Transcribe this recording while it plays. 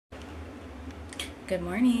Good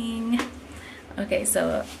morning. Okay,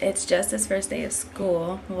 so it's Justice's first day of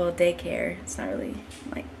school. Well, daycare. It's not really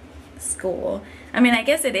like school. I mean, I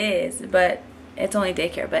guess it is, but it's only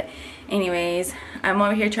daycare. But anyways, I'm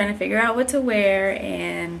over here trying to figure out what to wear,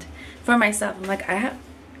 and for myself, I'm like,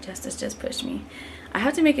 Justice just pushed me. I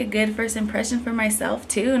have to make a good first impression for myself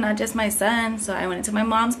too, not just my son. So I went into my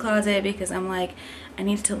mom's closet because I'm like, I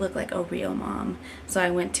need to look like a real mom. So I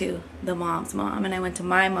went to the mom's mom, and I went to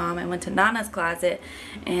my mom. I went to Nana's closet,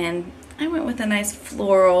 and I went with a nice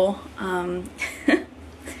floral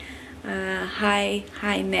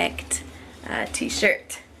high necked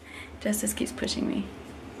t-shirt. Justice keeps pushing me.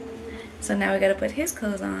 So now we gotta put his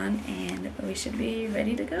clothes on, and we should be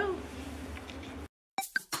ready to go.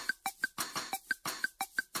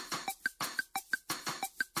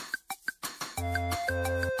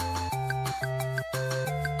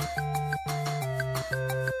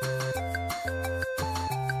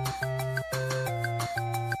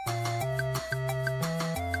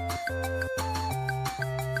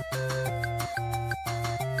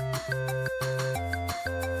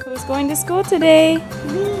 Who's going to school today?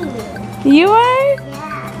 Me. You are?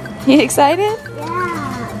 Yeah. You excited?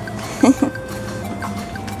 Yeah.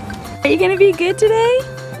 Are you gonna be good today?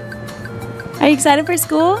 Are you excited for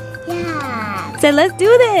school? Yeah. So let's do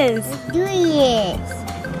this. Let's do it.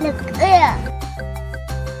 Look.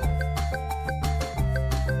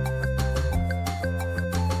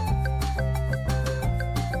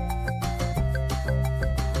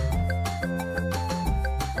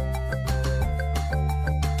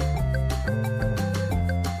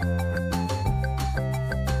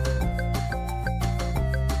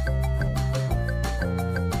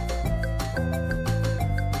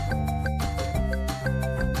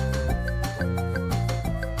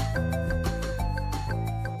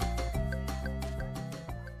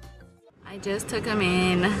 I just took him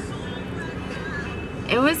in.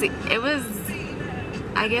 It was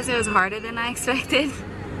I guess it was harder than I expected.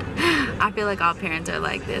 I feel like all parents are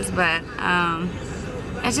like this, but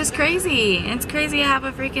it's just crazy. It's crazy to have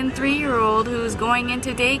a freaking 3-year-old who's going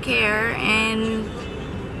into daycare, and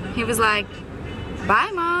he was like,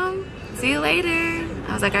 bye mom, see you later.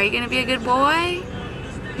 I was like, are you gonna be a good boy?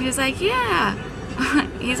 He was like, yeah.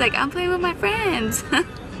 He's like, I'm playing with my friends.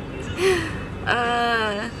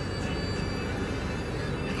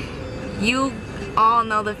 You all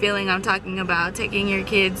know the feeling I'm talking about, taking your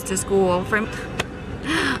kids to school from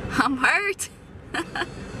I'm hurt.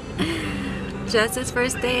 Just his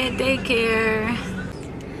first day at daycare.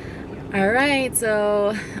 Alright,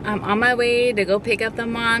 so I'm on my way to go pick up the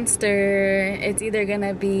monster. It's either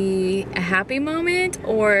gonna be a happy moment,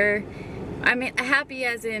 or I mean a happy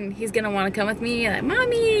as in he's gonna want to come with me, like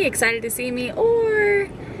mommy, excited to see me, or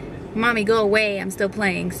mommy go away, I'm still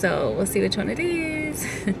playing. So we'll see which one it is.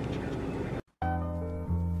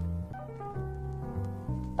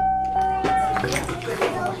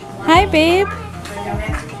 Hi, babe.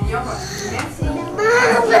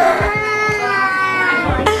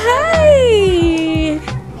 Hi.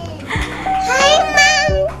 Hi,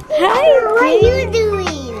 Mom. Hi. What are you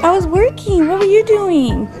doing? I was working. What were you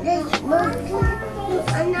doing?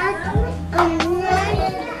 I'm not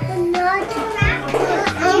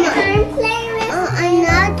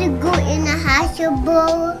to go in the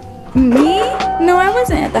hospital. Me? No, I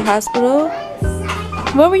wasn't at the hospital.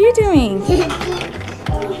 What were you doing?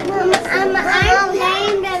 I'm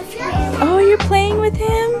playing with him. Oh, you're playing with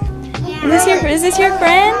him? Yeah. Is this your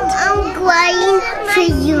friend? I'm crying for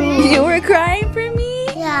you. You were crying for me?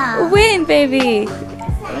 Yeah. When, baby?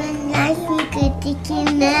 When I could take a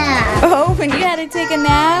nap. Oh, when you had to take a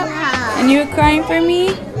nap? Yeah. And you were crying for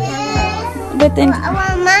me? Yeah. But then...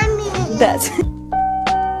 Mommy. That's...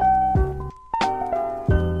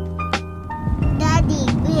 Daddy,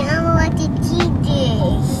 I want to teach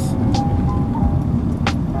this.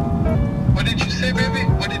 What did you say, baby?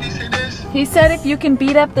 What did he say this? He said if you can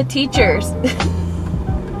beat up the teachers.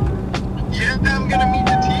 Yeah, I'm gonna meet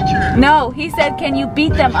the teacher. No, he said can you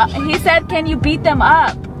beat them up? He said can you beat them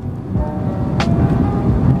up?